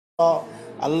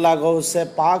আল্লাহ গৌসে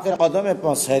পাকের কদমে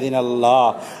পৌঁছায় দিন আল্লাহ।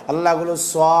 আল্লাহগুলো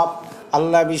সওয়াব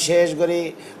আল্লাহ বিশেষ করে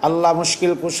আল্লাহ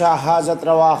মুশকিল কুশা হাজত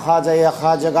রওয়া খাজা ইয়া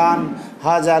খাজাগান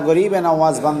হাজা গরিবে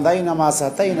নওয়াজ বান্দাই নামাজ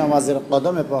হাতাই নামাজের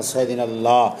কদমে পৌঁছায় দিন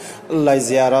আল্লাহ। আল্লাহ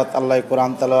জিয়ারত, আল্লাহ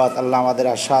কোরআন তেলাওয়াত, আল্লাহ আমাদের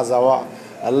আশা যাওয়া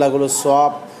আল্লাহগুলো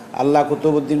সওয়াব আল্লাহ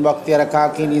কুতুবুদ্দিন বখতিয়ার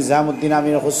কাকি নিজামুদ্দিন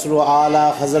আমির খুসরু আলা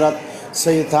হজরত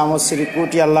সৈয়দ আহমদ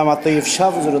শ্রীকুটি আল্লামা তৈয়ব শাহ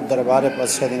হুজুরের দরবারে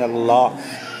পৌঁছে দিন আল্লাহ।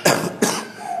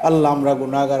 আল্লাহ আমরা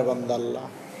গুনাহগার বান্দা আল্লাহ,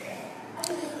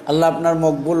 আল্লাহ আপনার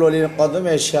মকবুল ওলির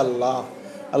কদমে এসে আল্লাহ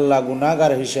আল্লাহ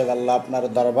গুনাহগার হিসেবে আল্লাহ আপনার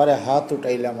দরবারে হাত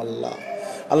উঠাইলাম আল্লাহ।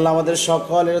 আল্লাহ আমাদের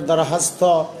সকলের দরখাস্ত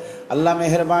আল্লাহ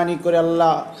মেহরবানি করে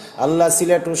আল্লাহ আল্লাহ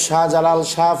সিলেটু শাহ জালাল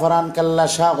শাহ ফরান কাল্লা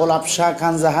শাহ গোলাপ শাহ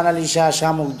খান জাহান আলী শাহ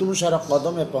শাহ মুকদুম শাহর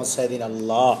কদমে পৌঁছায় দিন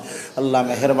আল্লাহ। আল্লাহ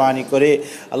মেহরবানি করে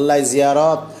আল্লাহ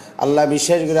জিয়ারত আল্লাহ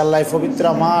বিশেষ করে আল্লাহ পবিত্র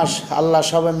মাস আল্লাহ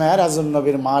সবে মেহরাজুন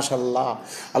নবীর মাস আল্লাহ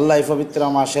আল্লাহ পবিত্র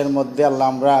মাসের মধ্যে আল্লাহ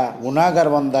আমরা গুনাহগার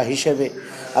বান্দা হিসেবে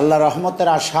আল্লাহ রহমতের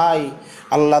আশায়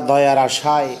আল্লাহ দয়ার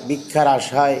আশায় ভিক্ষার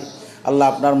আশায় আল্লাহ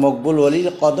আপনার মকবুল ওলির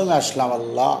কদমে আসলাম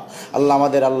আল্লাহ। আল্লাহ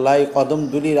আমাদের আল্লাহ কদম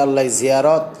দুলির আল্লাহ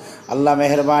জিয়ারত আল্লাহ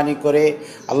মেহরবানি করে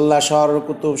আল্লাহ শহর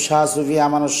কুতুব শাহ সুফি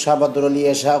আমানুস শাহ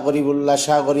বদরুলিয়া শাহ গরিবুল্লাহ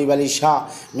শাহ গরিব আলী শাহ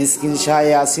মিসকিন শাহ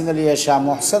ইয়াসিন আলিয়া শাহ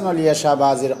মোহসেন আলিয়া শাহ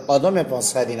বাজির কদমে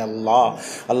পৌঁছায় দিন আল্লাহ।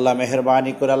 আল্লাহ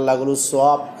মেহরবানি করে আল্লাহগুলো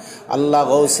সওয়াব আল্লাহ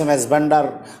গৌসে মেজবান্ডার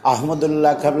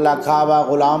আহমদুল্লাহ কেবলা কাবা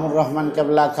গুলামুর রহমান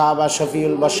কেবলা কাবা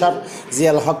শফিউল বশর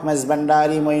জিয়াল হক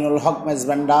মেজবান্ডারি মঈনুল হক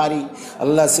মেজবান্ডারি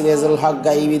আল্লাহ সিরাজুল হক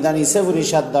গাইবিদানি সেফুরি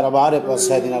শাহ দরবারে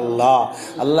পৌঁছায় দিন আল্লাহ।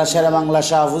 আল্লাহ শেরে বাংলা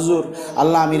শাহ হুজুর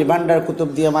আল্লাহ আমির ভান্ডার কুতুব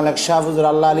দিয়া মালিক শাহ হুজুর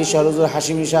আল্লাহ আলী শাহ হুজুর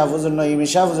হাশিমি শাহ হুজুর নঈমি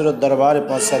শাহ হুজুরের দরবারে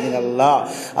পৌঁছায় দিন আল্লাহ।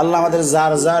 আল্লাহ আমাদের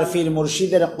জার জার ফির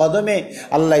মুর্শিদের কদমে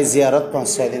আল্লাহ জিয়ারত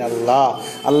পৌঁছায় দিন আল্লাহ।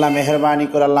 আল্লাহ মেহরবানি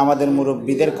করে আল্লাহ আমাদের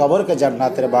মুরব্বীদের কবরকে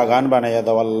জান্নাতের বাগান বানাইয়া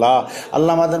দাও আল্লাহ।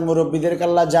 আল্লাহ আমাদের মুরব্বীদেরকে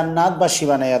আল্লাহ জান্নাতবাসী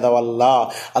বানাইয়া দাও আল্লাহ।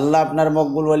 আল্লাহ আপনার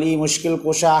মকবুল ওলি মুশকিল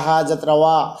কুশা হাজত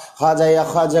রওয়া খাজা ইয়া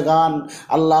খাজাগান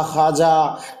আল্লাহ খাজা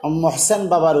মোহসেন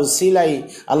বাবার উসিলাই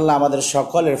আল্লাহ আমাদের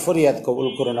সকলের ফরিয়াদ কবুল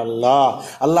করুন আল্লাহ।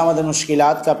 আল্লাহ আমাদের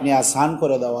মুশকিলাতকে আপনি আসান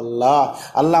করে দাও আল্লাহ।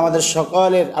 আল্লাহ আমাদের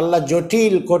সকলের আল্লাহ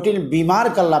জটিল কঠিন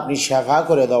বিমারকে আল্লাহ আপনি শেফা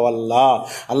করে দাও আল্লাহ।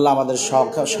 আল্লাহ আমাদের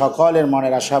সকলের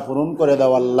মনের আশা পূরণ করে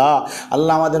দাও আল্লাহ।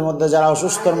 আল্লাহ আমাদের মধ্যে যারা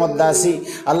অসুস্থর মধ্যে আছি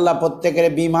আল্লাহ প্রত্যেকের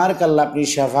বিমারকে আল্লাহ আপনি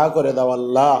শেফা করে দাও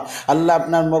আল্লাহ। আল্লাহ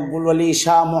আপনার মকবুল ওলি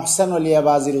শাহ মোহসেন ওলিয়া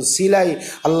বাজির উসিলাই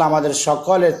আল্লাহ আমাদের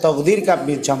সকলের তকদিরকে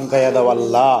আপনি চমকাইয়া দাও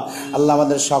আল্লাহ। আল্লাহ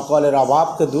আমাদের সকলের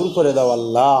অভাবকে দূর করে দাও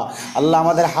আল্লাহ। আল্লাহ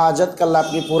আমাদের হাজতকে আল্লাহ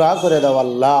আপনি পুরা করে দাও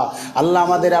আল্লাহ। আল্লাহ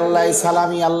আমাদের আল্লাহ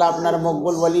সালামি আল্লাহ আপনার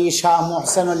মকবুল ওলি শাহ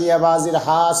মোহসেন ওলিয়া বাজির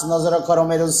হাস নজর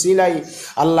করমের উসিলাই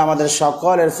আল্লাহ আমাদের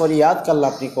সকলের ফরিয়াদকে আল্লাহ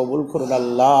আপনি কবুল করুন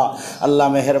আল্লাহ। আল্লাহ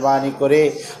মেহরবানি করে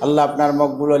আল্লাহ আপনার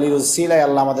মকবুল ওলির উসিলাই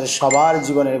আল্লাহ আমাদের সবার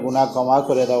জীবনের গুনাহ ক্ষমা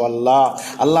করে দাও আল্লাহ।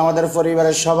 আল্লাহ আমাদের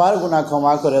পরিবারের সবার গুনাহ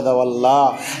ক্ষমা করে দাও আল্লাহ।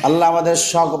 আল্লাহ আমাদের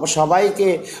সবাইকে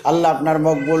আল্লাহ আপনার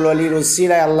মকবুল ওলির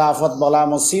উসিলাই আল্লাহ আফত বলা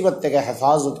মুসিবত থেকে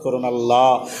হেফাজত করুন আল্লাহ।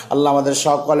 আল্লাহ আমাদের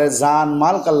সকলের জান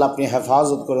মালকে আল্লাহ আপনি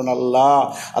হেফাজত করুন আল্লাহ।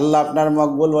 আল্লাহ আপনার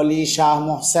মকবুল ওলি শাহ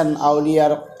মোহসেন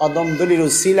আউলিয়ার কদম দুলির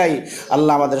উসিলাই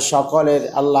আল্লাহ আমাদের সকলের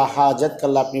আল্লাহ হাজতকে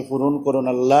আল্লাহ আপনি পূরণ করুন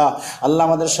আল্লাহ। আল্লাহ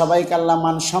আমাদের সবাইকে আল্লাহ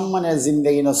মান সম্মানের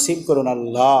জিন্দেগি নসিব করুন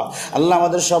আল্লাহ। আল্লাহ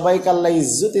আমাদের সবাইকে আল্লাহ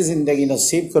ইজ্জতি জিন্দেগি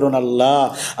নসিব করুন আল্লাহ।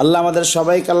 আল্লাহ আমাদের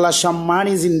সবাইকে আল্লাহ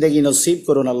সম্মানী জিন্দেগি নসিব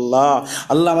করুন আল্লাহ।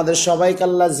 আল্লাহ আমাদের সবাইকে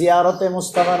আল্লাহ জিয়ারতে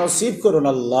মুস্তাফা নসিব করুন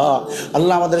আল্লাহ।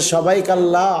 আল্লাহ আমাদের সবাইকে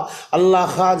আল্লাহ আল্লাহ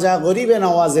খাজা গরিবে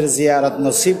নওয়াজের জিয়ারত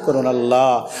নসিব করুন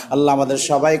আল্লাহ। আল্লাহ আমাদের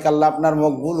সবাইকে আল্লাহ আপনার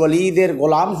মকবুল ওলিদের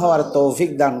গোলাম হওয়ার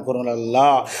তৌফিক দান করুন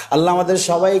আল্লাহ। আল্লাহ আমাদের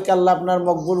সবাইকে আল্লাহ আপনার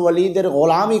মকবুল ওলিদের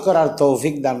গোলামি করার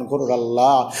তৌফিক দান করুন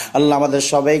আল্লাহ। আল্লাহ আমাদের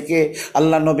সবাইকে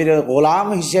আল্লাহ নবীর গোলাম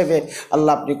হিসেবে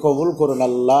আল্লাহ আপনি কবুল করুন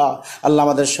আল্লাহ। আল্লাহ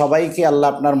আমাদের সবাইকে আল্লাহ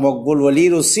আপনার মকবুল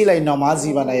ওলির উসিলাই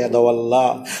নামাজি বানাইয়া দাও আল্লাহ।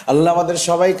 আল্লাহ আমাদের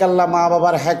সবাইকে আল্লাহ মা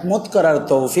বাবার হেকমত করার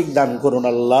তৌফিক দান করুন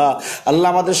আল্লাহ। আল্লাহ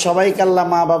আমাদের সবাইকে আল্লাহ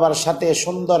মা বাবার সাথে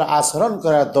সুন্দর আচরণ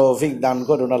করার তৌফিক দান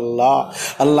করুন আল্লাহ।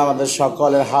 আল্লাহ আমাদের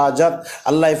সকলের হাজত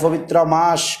আল্লাহ পবিত্র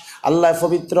মাস আল্লাহ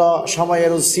পবিত্র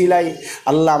সময়ের উসিলাই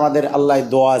আল্লাহ আমাদের আল্লাহ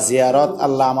দোয়া জিয়ারত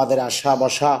আল্লাহ আমাদের আশা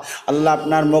বসা আল্লাহ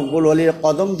আপনার মকবুল ওলির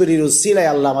কদম দুলির উসিলাই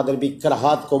আল্লাহ আমাদের ভিক্ষার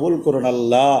হাত কবুল করুন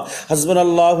আল্লাহ।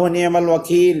 হাসবুনাল্লাহু ওয়া নি'মাল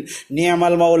ওয়াকিল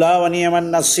নি'মাল মাওলা ওয়া নি'মান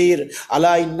নাসির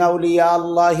আলা ইন্না আউলিয়া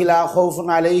আল্লাহি লা খাউফুন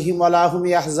আলাইহিম ওয়া লা হুম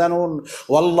ইয়াহজানুন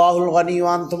ওয়াল্লাহুল গনি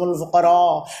ওয়া আনতুমুল ফুকারা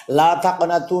লা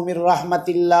তাকনাতু মির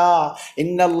রাহমাতিল্লাহ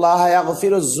ইন্নাল্লাহা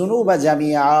ইয়াগফিরুয যুনুবা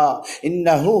জামিআ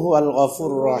ইন্নাহু হুয়াল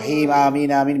গফুরুর রহিম।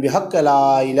 আমিন আমিন বিহক লা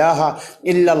ইলাহা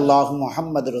ইল্লাল্লাহু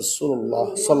মুহাম্মাদুর রাসূলুল্লাহ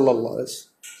সাল্লাল্লাহু আলাইহি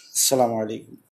ওয়াসাল্লাম। আসসালামু আলাইকুম।